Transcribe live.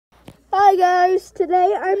Hi guys,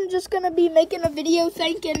 today I'm just going to be making a video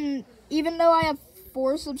thanking, even though I have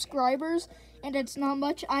 4 subscribers and it's not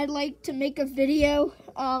much, I'd like to make a video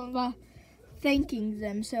of thanking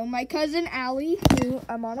them. So my cousin Allie, who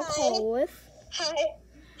I'm on a call with,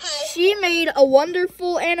 she made a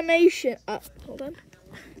wonderful animation. Hold on.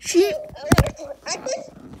 Three.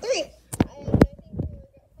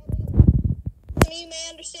 Some of you may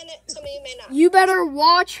understand it, some of you may not. You better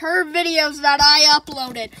watch her videos that I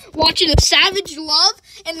uploaded. Watch the Savage Love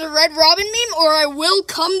and the Red Robin meme, or I will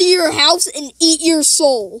come to your house and eat your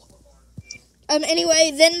soul.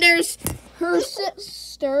 Anyway, then there's her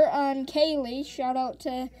sister, Kaylee. Shout out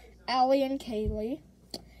to Allie and Kaylee.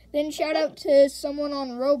 Then shout out to someone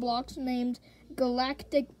on Roblox named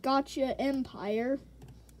Galactic Gotcha Empire.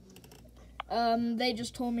 They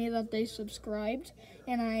just told me that they subscribed,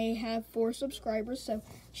 and I have 4 subscribers, so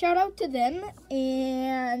shout out to them,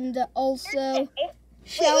 and also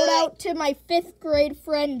shout out to my 5th grade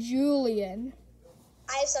friend, Julian.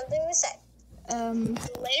 I have something to say.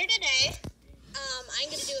 Later today, I'm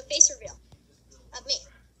going to do a face reveal of me.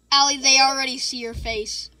 Allie, they already see your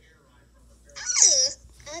face.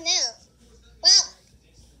 Oh no. Well,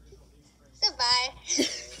 goodbye.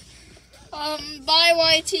 Bye,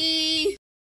 YT.